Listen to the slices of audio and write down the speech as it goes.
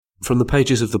From the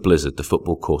pages of The Blizzard, the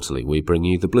Football Quarterly, we bring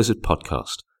you the Blizzard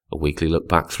Podcast, a weekly look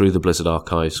back through the Blizzard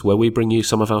archives where we bring you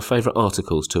some of our favourite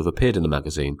articles to have appeared in the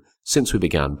magazine since we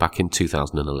began back in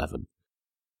 2011.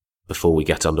 Before we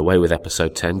get underway with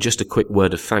episode 10, just a quick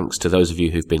word of thanks to those of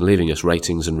you who've been leaving us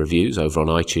ratings and reviews over on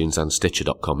iTunes and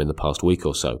Stitcher.com in the past week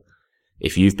or so.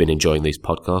 If you've been enjoying these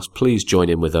podcasts, please join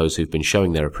in with those who've been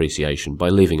showing their appreciation by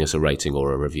leaving us a rating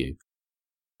or a review.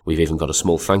 We've even got a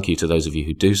small thank you to those of you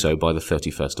who do so by the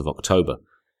 31st of October.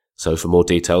 So for more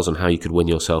details on how you could win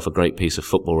yourself a great piece of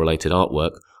football-related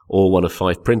artwork or one of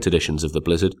 5 print editions of The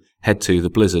Blizzard, head to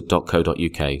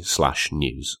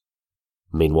theblizzard.co.uk/news.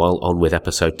 Meanwhile, on with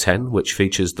episode 10, which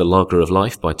features The Lager of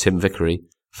Life by Tim Vickery,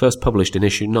 first published in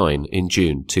issue 9 in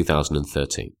June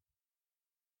 2013.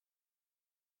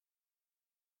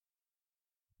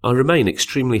 I remain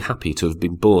extremely happy to have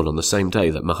been born on the same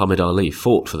day that Muhammad Ali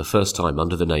fought for the first time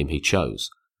under the name he chose,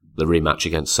 the rematch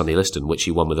against Sonny Liston, which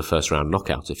he won with a first-round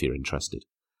knockout if you're interested.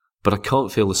 But I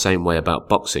can't feel the same way about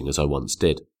boxing as I once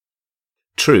did.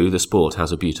 True, the sport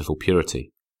has a beautiful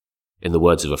purity. In the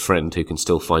words of a friend who can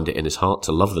still find it in his heart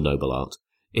to love the noble art,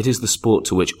 it is the sport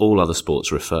to which all other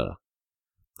sports refer.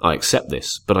 I accept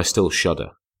this, but I still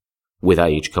shudder. With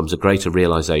age comes a greater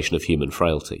realization of human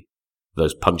frailty.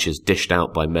 Those punches dished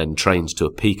out by men trained to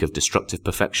a peak of destructive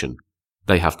perfection,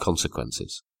 they have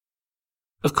consequences.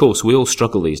 Of course, we all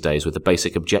struggle these days with the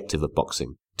basic objective of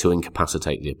boxing, to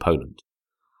incapacitate the opponent.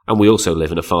 And we also live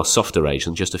in a far softer age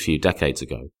than just a few decades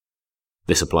ago.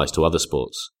 This applies to other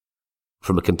sports.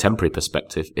 From a contemporary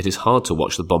perspective, it is hard to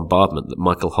watch the bombardment that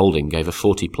Michael Holding gave a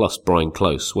 40-plus Brian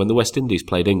Close when the West Indies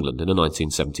played England in a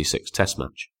 1976 Test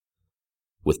match.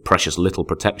 With precious little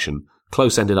protection,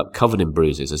 Close ended up covered in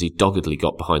bruises as he doggedly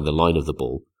got behind the line of the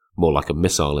ball, more like a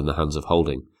missile in the hands of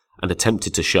Holding, and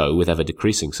attempted to show, with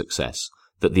ever-decreasing success,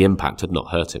 that the impact had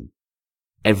not hurt him.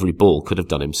 Every ball could have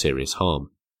done him serious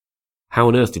harm. How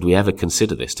on earth did we ever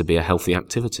consider this to be a healthy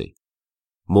activity?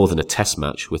 More than a test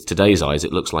match, with today's eyes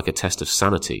it looks like a test of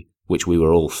sanity, which we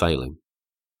were all failing.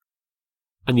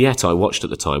 And yet I watched at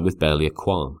the time with barely a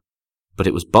qualm. But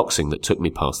it was boxing that took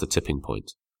me past the tipping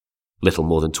point. Little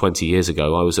more than 20 years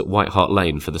ago I was at White Hart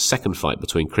Lane for the second fight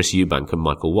between Chris Eubank and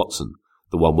Michael Watson,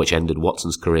 the one which ended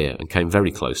Watson's career and came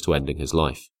very close to ending his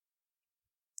life.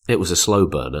 It was a slow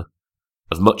burner.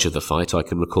 Of much of the fight I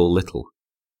can recall little.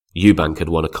 Eubank had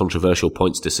won a controversial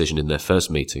points decision in their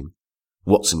first meeting.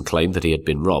 Watson claimed that he had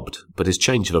been robbed, but his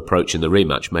change of approach in the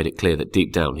rematch made it clear that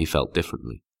deep down he felt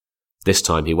differently. This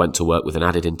time he went to work with an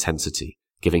added intensity,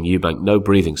 giving Eubank no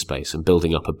breathing space and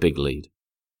building up a big lead.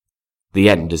 The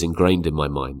end is ingrained in my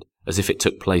mind, as if it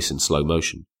took place in slow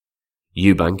motion.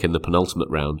 Eubank, in the penultimate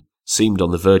round, seemed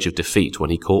on the verge of defeat when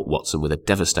he caught Watson with a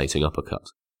devastating uppercut.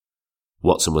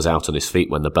 Watson was out on his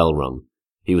feet when the bell rung.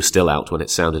 He was still out when it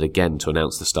sounded again to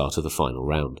announce the start of the final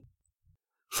round.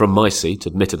 From my seat,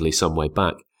 admittedly some way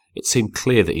back, it seemed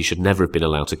clear that he should never have been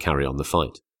allowed to carry on the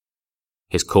fight.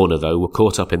 His corner, though, were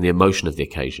caught up in the emotion of the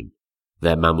occasion.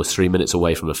 Their man was 3 minutes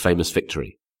away from a famous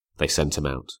victory. They sent him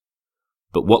out.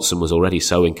 But Watson was already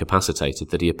so incapacitated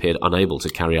that he appeared unable to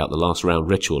carry out the last round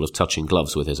ritual of touching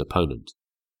gloves with his opponent.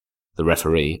 The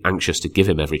referee, anxious to give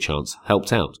him every chance,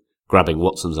 helped out, grabbing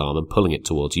Watson's arm and pulling it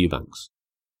towards Eubank's.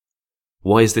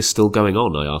 Why is this still going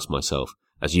on, I asked myself,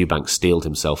 as Eubank steeled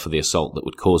himself for the assault that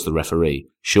would cause the referee,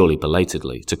 surely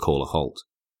belatedly, to call a halt.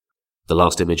 The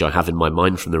last image I have in my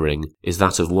mind from the ring is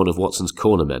that of one of Watson's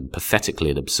cornermen pathetically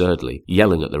and absurdly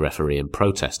yelling at the referee in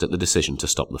protest at the decision to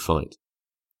stop the fight.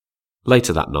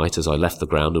 Later that night, as I left the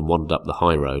ground and wandered up the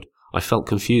high road, I felt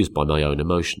confused by my own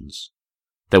emotions.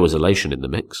 There was elation in the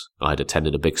mix. I had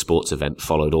attended a big sports event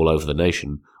followed all over the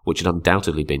nation, which had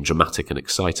undoubtedly been dramatic and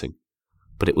exciting.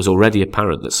 But it was already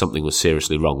apparent that something was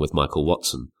seriously wrong with Michael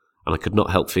Watson, and I could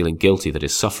not help feeling guilty that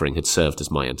his suffering had served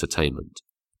as my entertainment.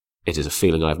 It is a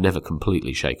feeling I have never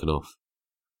completely shaken off.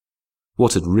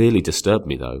 What had really disturbed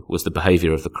me, though, was the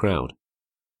behaviour of the crowd.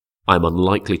 I am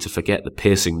unlikely to forget the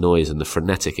piercing noise and the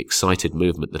frenetic, excited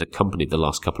movement that accompanied the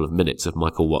last couple of minutes of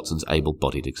Michael Watson's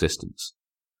able-bodied existence.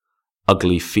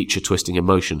 Ugly, feature-twisting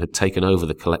emotion had taken over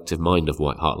the collective mind of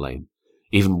White Hart Lane,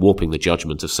 even warping the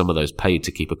judgment of some of those paid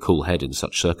to keep a cool head in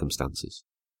such circumstances.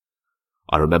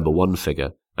 I remember one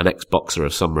figure, an ex-boxer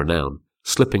of some renown,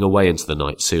 slipping away into the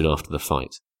night soon after the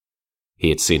fight. He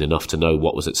had seen enough to know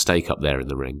what was at stake up there in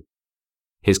the ring.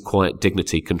 His quiet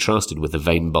dignity contrasted with the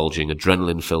vein-bulging,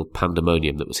 adrenaline-filled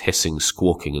pandemonium that was hissing,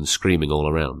 squawking and screaming all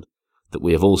around, that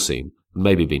we have all seen, and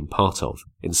maybe been part of,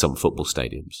 in some football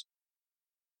stadiums.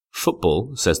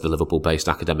 Football, says the Liverpool-based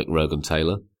academic Rogan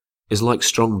Taylor, is like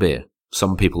strong beer.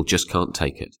 Some people just can't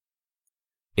take it.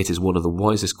 It is one of the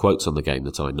wisest quotes on the game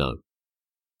that I know.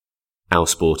 Our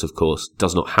sport, of course,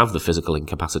 does not have the physical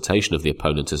incapacitation of the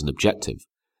opponent as an objective,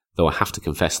 though I have to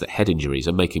confess that head injuries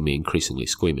are making me increasingly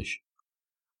squeamish.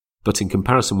 But in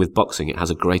comparison with boxing, it has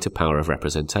a greater power of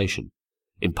representation,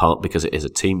 in part because it is a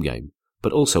team game,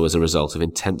 but also as a result of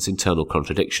intense internal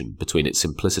contradiction between its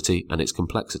simplicity and its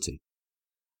complexity.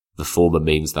 The former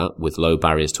means that, with low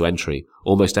barriers to entry,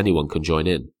 almost anyone can join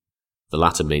in. The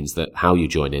latter means that how you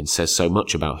join in says so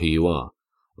much about who you are.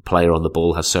 A player on the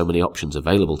ball has so many options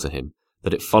available to him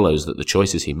that it follows that the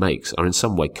choices he makes are in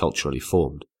some way culturally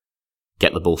formed.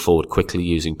 Get the ball forward quickly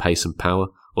using pace and power,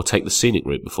 or take the scenic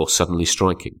route before suddenly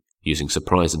striking, using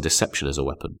surprise and deception as a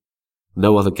weapon.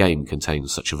 No other game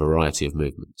contains such a variety of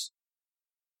movements.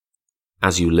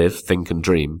 As you live, think and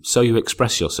dream, so you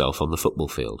express yourself on the football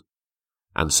field.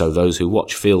 And so those who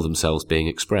watch feel themselves being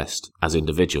expressed, as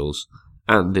individuals,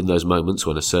 and in those moments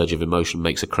when a surge of emotion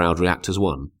makes a crowd react as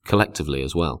one, collectively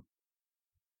as well.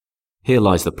 Here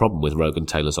lies the problem with Rogan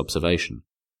Taylor's observation.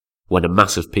 When a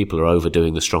mass of people are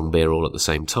overdoing the strong beer all at the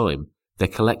same time, their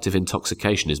collective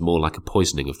intoxication is more like a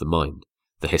poisoning of the mind,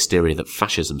 the hysteria that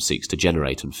fascism seeks to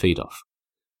generate and feed off.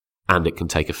 And it can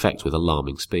take effect with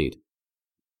alarming speed.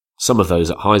 Some of those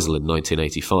at Heysel in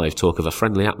 1985 talk of a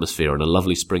friendly atmosphere on a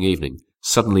lovely spring evening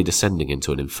suddenly descending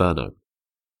into an inferno.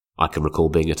 I can recall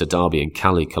being at a derby in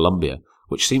Cali, Colombia,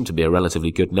 which seemed to be a relatively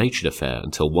good-natured affair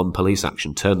until one police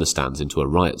action turned the stands into a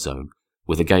riot zone,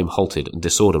 with the game halted and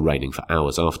disorder reigning for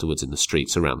hours afterwards in the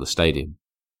streets around the stadium.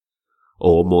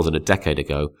 Or, more than a decade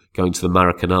ago, going to the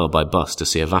Maracanã by bus to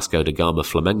see a Vasco da Gama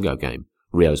Flamengo game,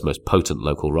 Rio's most potent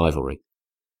local rivalry.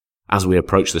 As we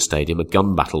approached the stadium, a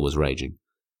gun battle was raging.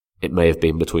 It may have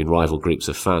been between rival groups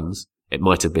of fans. It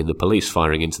might have been the police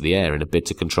firing into the air in a bid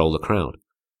to control the crowd.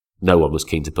 No one was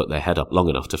keen to put their head up long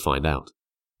enough to find out.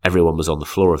 Everyone was on the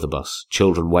floor of the bus,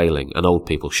 children wailing and old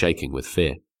people shaking with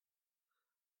fear.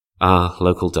 Ah,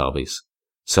 local derbies.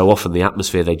 So often the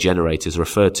atmosphere they generate is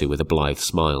referred to with a blithe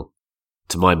smile.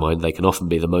 To my mind, they can often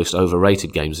be the most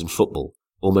overrated games in football,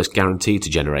 almost guaranteed to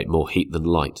generate more heat than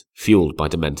light, fueled by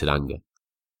demented anger.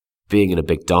 Being in a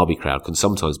big derby crowd can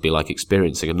sometimes be like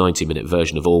experiencing a 90-minute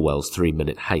version of Orwell's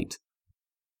 3-Minute Hate.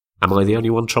 Am I the only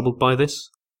one troubled by this?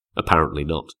 Apparently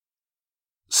not.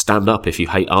 Stand up if you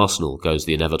hate Arsenal, goes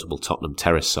the inevitable Tottenham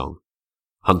Terrace song.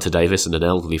 Hunter Davis and an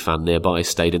elderly fan nearby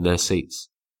stayed in their seats.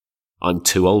 I'm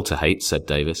too old to hate, said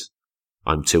Davis.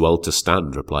 I'm too old to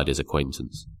stand, replied his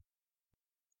acquaintance.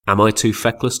 Am I too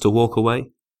feckless to walk away?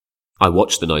 I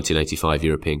watched the 1985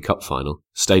 European Cup final,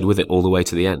 stayed with it all the way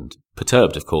to the end,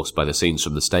 perturbed of course by the scenes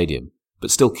from the stadium,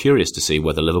 but still curious to see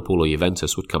whether Liverpool or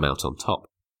Juventus would come out on top.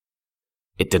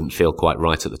 It didn't feel quite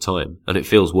right at the time, and it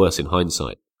feels worse in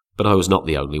hindsight, but I was not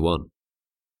the only one.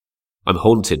 I'm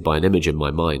haunted by an image in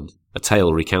my mind, a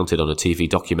tale recounted on a TV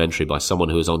documentary by someone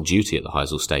who was on duty at the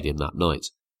Heysel Stadium that night.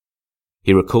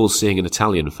 He recalls seeing an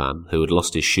Italian fan who had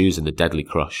lost his shoes in the deadly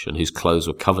crush and whose clothes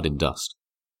were covered in dust.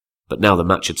 But now the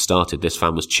match had started, this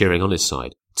fan was cheering on his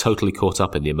side, totally caught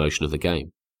up in the emotion of the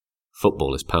game.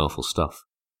 Football is powerful stuff.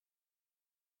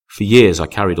 For years I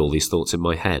carried all these thoughts in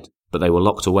my head, but they were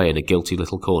locked away in a guilty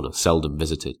little corner, seldom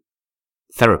visited.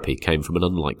 Therapy came from an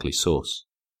unlikely source.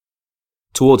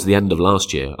 Towards the end of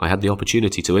last year, I had the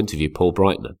opportunity to interview Paul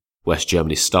Breitner, West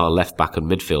Germany's star left-back and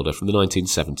midfielder from the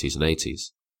 1970s and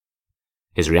 80s.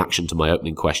 His reaction to my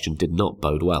opening question did not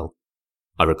bode well.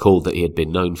 I recalled that he had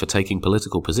been known for taking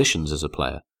political positions as a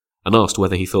player, and asked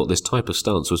whether he thought this type of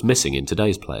stance was missing in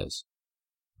today's players.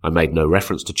 I made no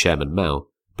reference to Chairman Mao,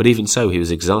 but even so he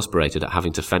was exasperated at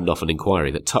having to fend off an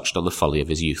inquiry that touched on the folly of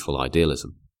his youthful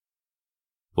idealism.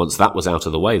 Once that was out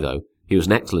of the way, though, he was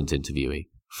an excellent interviewee,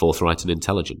 forthright and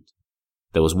intelligent.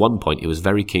 There was one point he was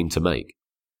very keen to make.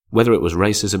 Whether it was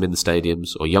racism in the stadiums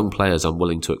or young players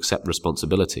unwilling to accept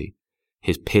responsibility,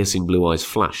 his piercing blue eyes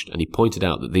flashed and he pointed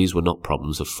out that these were not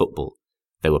problems of football.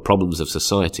 They were problems of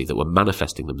society that were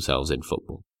manifesting themselves in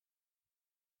football.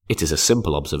 It is a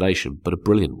simple observation, but a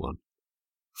brilliant one.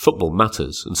 Football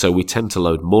matters, and so we tend to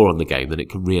load more on the game than it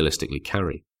can realistically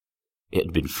carry. It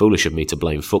had been foolish of me to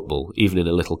blame football, even in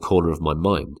a little corner of my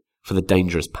mind, for the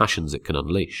dangerous passions it can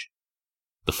unleash.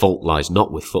 The fault lies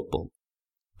not with football.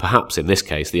 Perhaps in this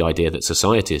case the idea that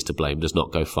society is to blame does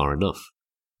not go far enough.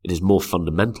 It is more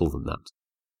fundamental than that.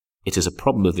 It is a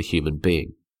problem of the human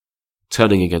being.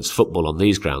 Turning against football on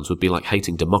these grounds would be like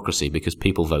hating democracy because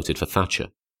people voted for Thatcher.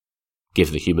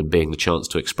 Give the human being the chance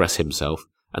to express himself,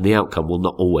 and the outcome will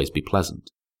not always be pleasant.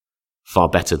 Far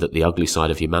better that the ugly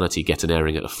side of humanity get an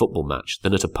airing at a football match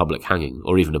than at a public hanging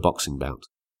or even a boxing bout.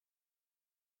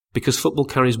 Because football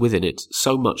carries within it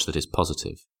so much that is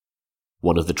positive.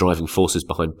 One of the driving forces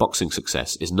behind boxing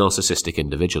success is narcissistic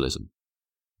individualism.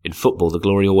 In football, the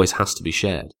glory always has to be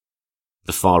shared.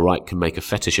 The far right can make a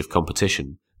fetish of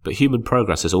competition, but human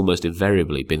progress has almost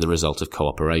invariably been the result of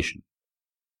cooperation.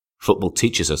 Football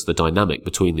teaches us the dynamic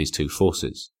between these two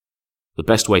forces. The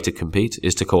best way to compete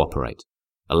is to cooperate,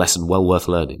 a lesson well worth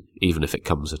learning, even if it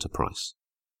comes at a price.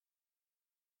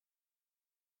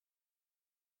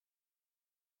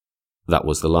 That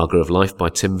was The Lager of Life by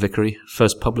Tim Vickery,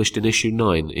 first published in issue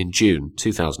 9 in June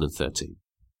 2013.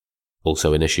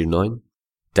 Also in issue 9,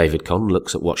 David Conn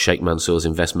looks at what Sheikh Mansour's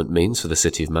investment means for the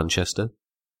city of Manchester.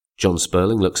 John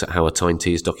Sperling looks at how a Tyne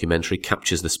Tees documentary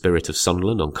captures the spirit of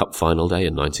Sunderland on Cup Final Day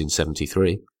in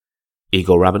 1973.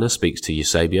 Igor Rabiner speaks to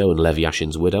Eusebio and Lev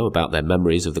Yashin's widow about their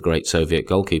memories of the great Soviet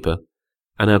goalkeeper.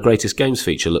 And our Greatest Games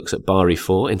feature looks at Bari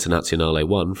 4 Internazionale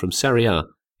 1 from Serie A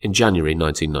in January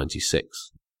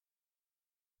 1996.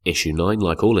 Issue 9,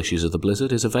 like all issues of The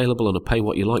Blizzard, is available on a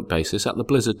pay-what-you-like basis at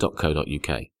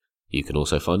theblizzard.co.uk. You can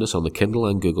also find us on the Kindle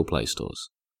and Google Play stores.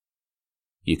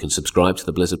 You can subscribe to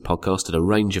the Blizzard podcast at a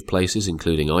range of places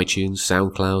including iTunes,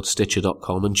 SoundCloud,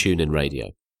 Stitcher.com and TuneIn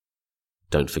Radio.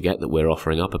 Don't forget that we're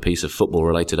offering up a piece of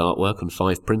football-related artwork and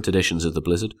 5 print editions of The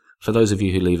Blizzard for those of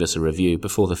you who leave us a review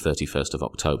before the 31st of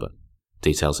October.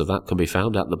 Details of that can be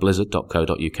found at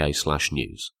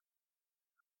theblizzard.co.uk/news.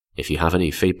 If you have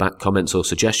any feedback, comments or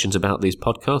suggestions about these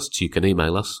podcasts, you can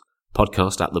email us,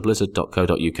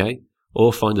 podcast@theblizzard.co.uk,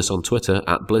 or find us on Twitter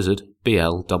at Blizzard,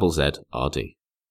 BLZZRD.